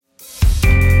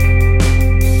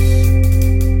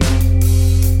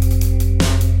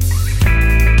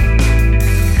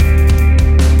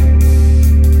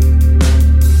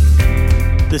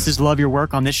This is Love Your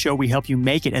Work. On this show, we help you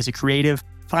make it as a creative,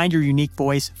 find your unique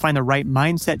voice, find the right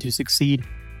mindset to succeed,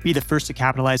 be the first to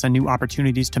capitalize on new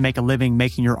opportunities to make a living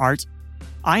making your art.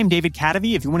 I am David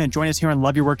Cadavy. If you want to join us here on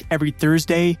Love Your Work every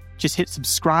Thursday, just hit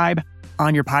subscribe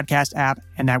on your podcast app,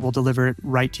 and that will deliver it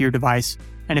right to your device.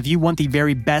 And if you want the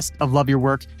very best of Love Your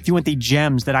Work, if you want the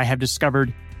gems that I have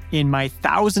discovered in my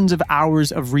thousands of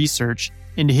hours of research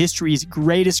into history's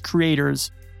greatest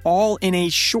creators, all in a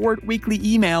short weekly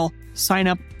email, sign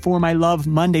up for my Love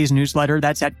Mondays newsletter.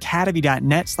 That's at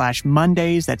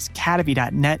cadavy.net/Mondays. That's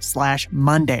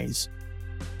cadavy.net/Mondays.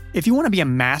 If you want to be a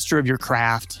master of your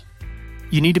craft,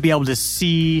 you need to be able to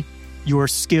see your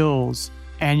skills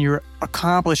and your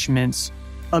accomplishments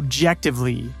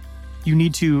objectively. You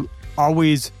need to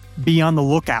always be on the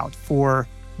lookout for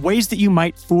ways that you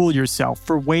might fool yourself,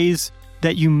 for ways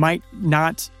that you might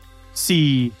not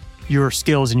see your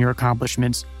skills and your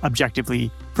accomplishments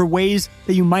objectively, for ways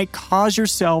that you might cause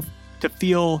yourself to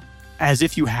feel as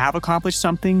if you have accomplished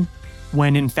something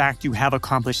when in fact you have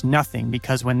accomplished nothing.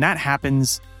 Because when that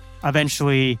happens,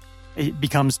 eventually it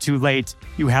becomes too late.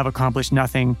 You have accomplished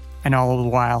nothing, and all the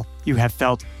while you have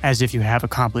felt as if you have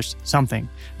accomplished something.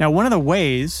 Now, one of the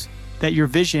ways that your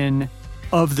vision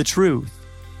of the truth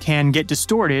can get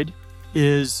distorted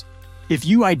is if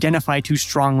you identify too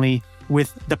strongly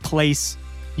with the place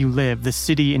you live, the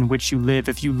city in which you live,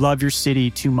 if you love your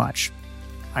city too much.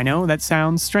 I know that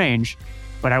sounds strange,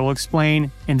 but I will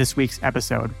explain in this week's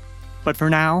episode. But for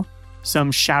now, some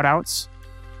shout outs.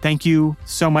 Thank you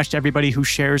so much to everybody who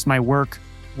shares my work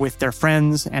with their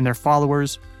friends and their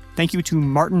followers. Thank you to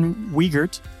Martin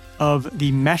Wiegert of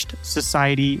the Meshed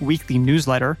Society weekly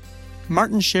newsletter.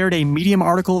 Martin shared a Medium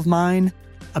article of mine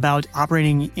about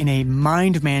operating in a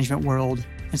mind management world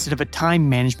instead of a time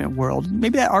management world.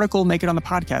 Maybe that article will make it on the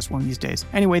podcast one of these days.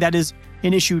 Anyway, that is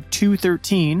in issue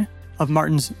 213 of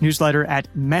Martin's newsletter at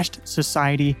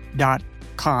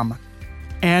meshedsociety.com.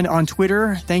 And on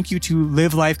Twitter, thank you to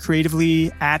Live Life Creatively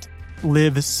at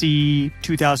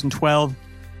LivC2012.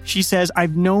 She says,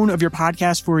 I've known of your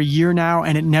podcast for a year now,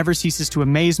 and it never ceases to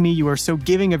amaze me. You are so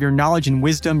giving of your knowledge and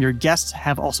wisdom. Your guests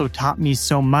have also taught me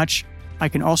so much. I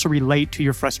can also relate to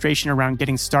your frustration around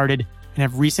getting started and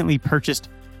have recently purchased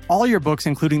all your books,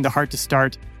 including The Heart to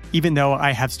Start. Even though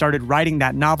I have started writing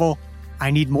that novel, I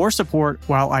need more support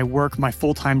while I work my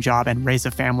full-time job and raise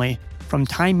a family. From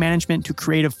time management to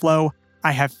creative flow,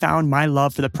 I have found my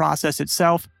love for the process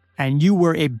itself, and you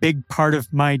were a big part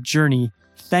of my journey.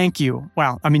 Thank you.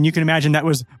 Wow. I mean, you can imagine that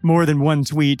was more than one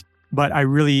tweet, but I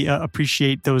really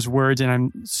appreciate those words. And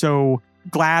I'm so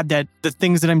glad that the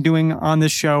things that I'm doing on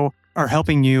this show are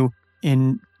helping you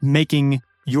in making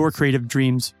your creative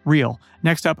dreams real.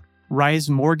 Next up, Rise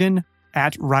Morgan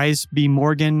at Rise B.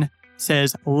 Morgan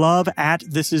says, love at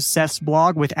This Is Seth's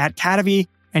blog with at Cadavy,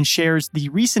 and shares the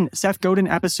recent Seth Godin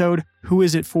episode, Who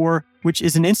Is It For?, which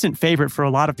is an instant favorite for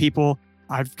a lot of people.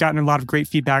 I've gotten a lot of great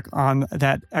feedback on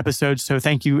that episode, so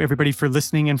thank you everybody for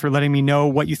listening and for letting me know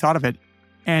what you thought of it.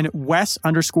 And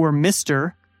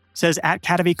Wes_Mister says, at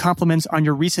Cadavy, compliments on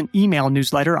your recent email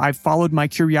newsletter. I've followed my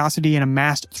curiosity and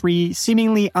amassed 3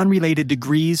 seemingly unrelated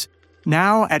degrees.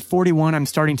 Now at 41, I'm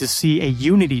starting to see a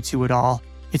unity to it all.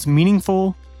 It's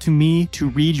meaningful to me to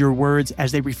read your words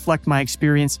as they reflect my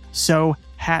experience. So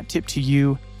hat tip to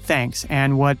you. Thanks.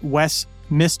 And what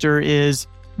Wes_Mister is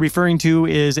referring to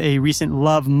is a recent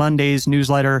Love Mondays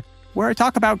newsletter where I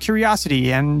talk about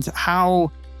curiosity and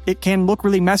how it can look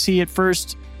really messy at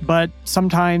first, but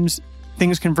sometimes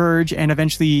things converge and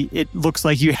eventually it looks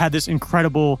like you had this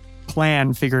incredible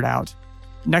plan figured out.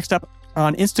 Next up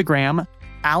on Instagram,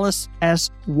 Alice S.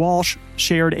 Walsh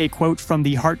shared a quote from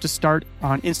The Heart to Start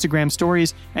on Instagram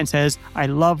stories and says, I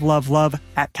love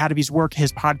at Cadavy's work.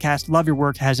 His podcast, Love Your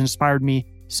Work, has inspired me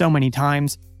so many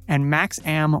times. And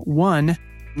MaxAm1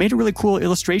 made a really cool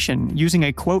illustration using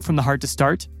a quote from The Heart to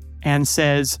Start and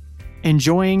says,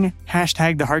 enjoying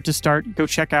 #The Heart to Start. Go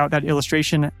check out that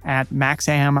illustration at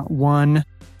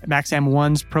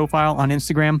MaxAm1's profile on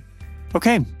Instagram.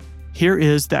 Okay, here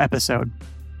is the episode.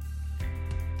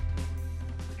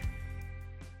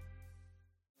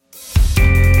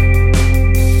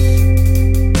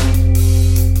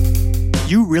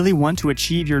 You really want to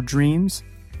achieve your dreams?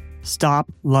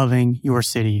 Stop loving your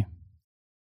city.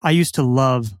 I used to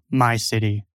love my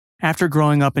city. After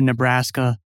growing up in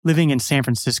Nebraska, living in San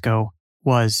Francisco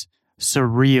was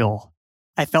surreal.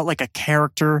 I felt like a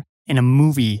character in a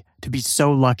movie to be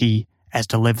so lucky as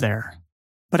to live there.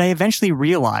 But I eventually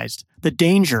realized the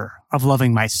danger of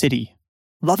loving my city.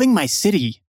 Loving my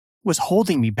city was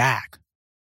holding me back.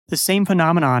 The same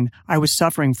phenomenon I was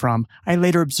suffering from, I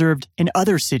later observed in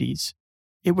other cities.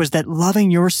 It was that loving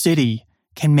your city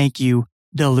can make you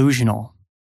delusional.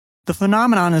 The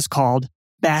phenomenon is called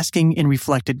basking in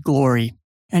reflected glory,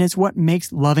 and it's what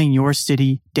makes loving your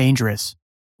city dangerous.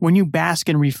 When you bask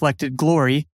in reflected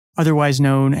glory, otherwise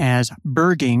known as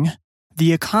burging,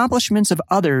 the accomplishments of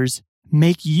others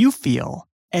make you feel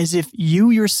as if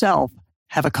you yourself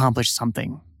have accomplished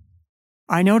something.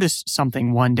 I noticed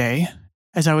something one day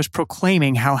as I was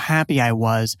proclaiming how happy I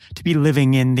was to be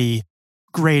living in the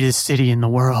greatest city in the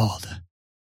world.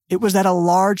 It was that a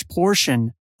large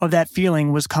portion of that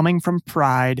feeling was coming from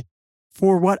pride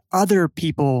for what other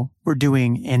people were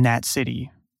doing in that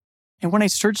city. And when I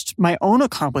searched my own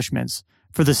accomplishments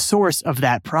for the source of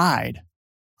that pride,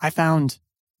 I found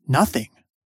nothing.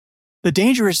 The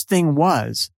dangerous thing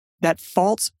was that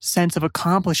false sense of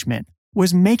accomplishment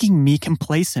was making me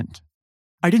complacent.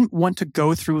 I didn't want to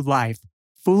go through life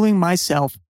fooling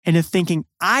myself into thinking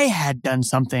I had done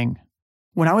something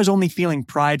when I was only feeling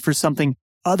pride for something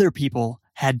other people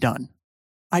had done.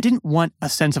 I didn't want a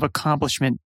sense of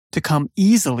accomplishment to come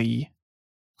easily.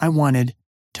 I wanted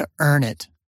to earn it.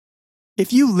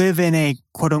 If you live in a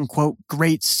quote-unquote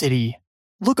great city,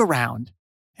 look around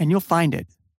and you'll find it.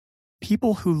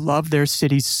 People who love their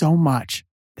cities so much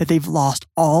that they've lost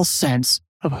all sense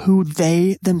of who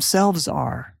they themselves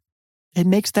are. It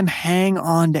makes them hang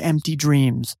on to empty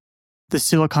dreams. The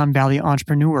Silicon Valley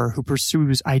entrepreneur who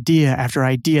pursues idea after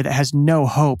idea that has no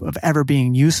hope of ever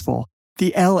being useful.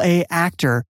 The LA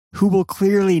actor who will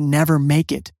clearly never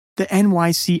make it. The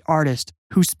NYC artist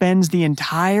who spends the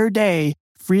entire day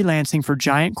freelancing for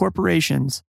giant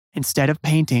corporations instead of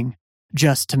painting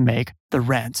just to make the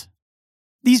rent.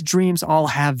 These dreams all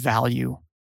have value,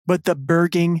 but the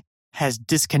burging has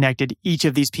disconnected each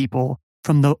of these people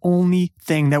from the only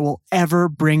thing that will ever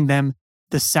bring them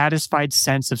the satisfied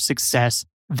sense of success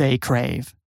they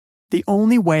crave. The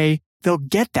only way they'll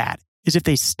get that is if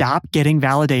they stop getting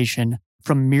validation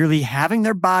from merely having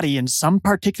their body in some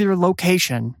particular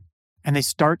location and they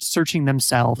start searching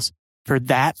themselves for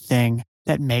that thing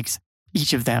that makes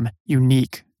each of them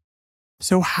unique.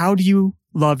 So how do you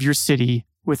love your city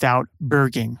without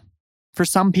burging? For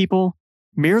some people,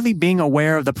 merely being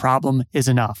aware of the problem is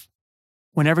enough.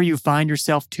 Whenever you find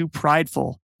yourself too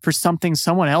prideful for something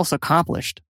someone else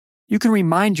accomplished, you can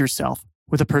remind yourself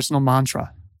with a personal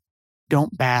mantra.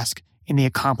 Don't bask in the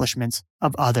accomplishments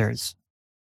of others.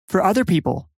 For other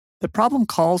people, the problem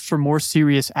calls for more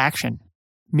serious action.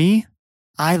 Me,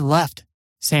 I left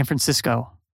San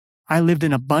Francisco. I lived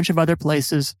in a bunch of other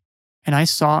places, and I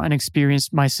saw and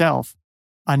experienced myself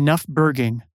enough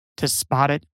burging to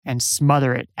spot it and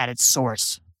smother it at its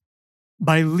source.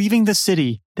 By leaving the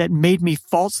city that made me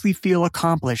falsely feel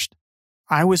accomplished,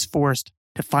 I was forced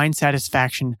to find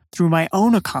satisfaction through my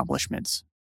own accomplishments.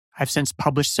 I've since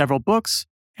published several books,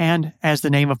 and as the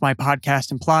name of my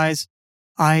podcast implies,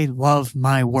 I love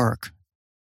my work.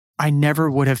 I never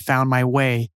would have found my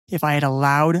way if I had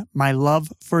allowed my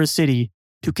love for a city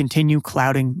to continue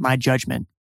clouding my judgment.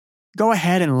 Go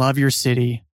ahead and love your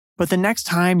city, but the next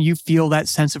time you feel that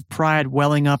sense of pride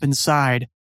welling up inside,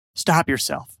 stop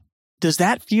yourself. Does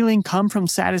that feeling come from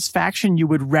satisfaction you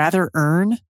would rather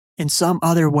earn in some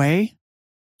other way?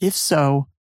 If so,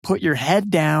 put your head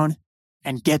down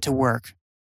and get to work.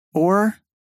 Or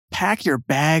pack your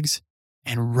bags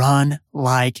and run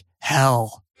like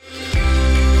hell.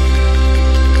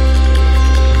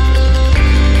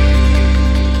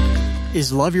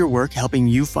 Is Love Your Work helping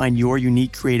you find your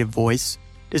unique creative voice?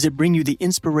 Does it bring you the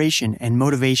inspiration and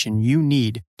motivation you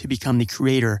need to become the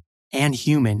creator and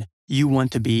human you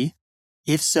want to be?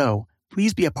 If so,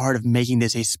 please be a part of making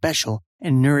this a special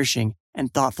and nourishing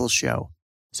and thoughtful show.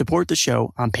 Support the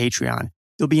show on Patreon.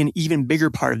 You'll be an even bigger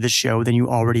part of this show than you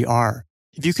already are.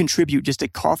 If you contribute just a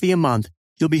coffee a month,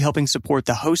 you'll be helping support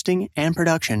the hosting and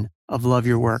production of Love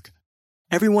Your Work.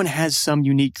 Everyone has some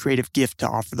unique creative gift to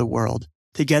offer the world.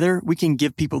 Together, we can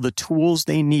give people the tools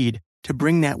they need to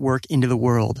bring that work into the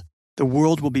world. The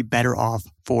world will be better off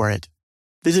for it.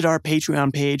 Visit our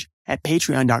Patreon page at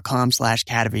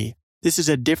patreon.com/Cadavy. This is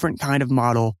a different kind of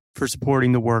model for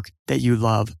supporting the work that you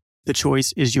love. The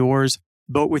choice is yours.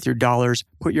 Vote with your dollars,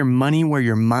 put your money where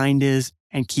your mind is,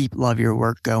 and keep Love Your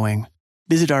Work going.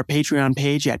 Visit our Patreon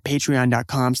page at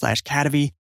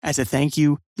patreon.com/Cadavy. As a thank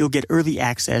you, you'll get early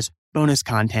access, bonus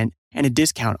content, and a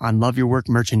discount on Love Your Work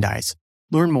merchandise.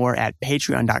 Learn more at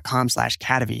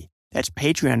patreon.com/Cadavy. That's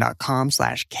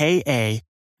patreon.com/KA,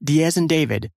 D as in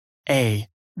David, A,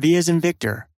 V as in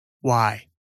Victor, Y.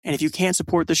 And if you can't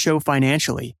support the show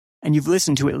financially, and you've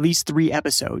listened to at least 3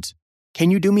 episodes,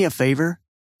 can you do me a favor?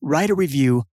 Write a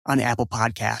review on Apple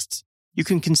Podcasts. You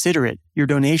can consider it your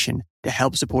donation to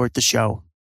help support the show.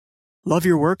 Love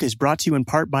Your Work is brought to you in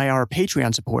part by our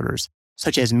Patreon supporters,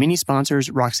 such as mini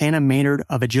sponsors Roxana Maynard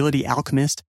of Agility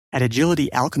Alchemist at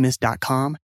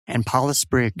agilityalchemist.com and Paula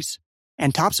Spriggs,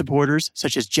 and top supporters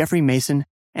such as Jeffrey Mason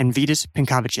and Vitas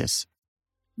Pinkovicius.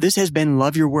 This has been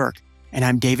Love Your Work, and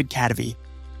I'm David Cadavy.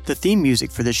 The theme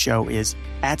music for this show is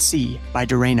At Sea by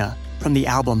Dorena from the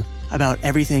album About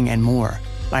Everything and More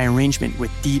by arrangement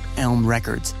with Deep Elm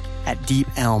Records at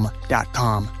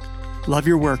deepelm.com. Love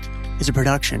Your Work is a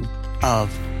production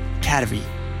of Cadavy,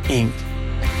 Inc.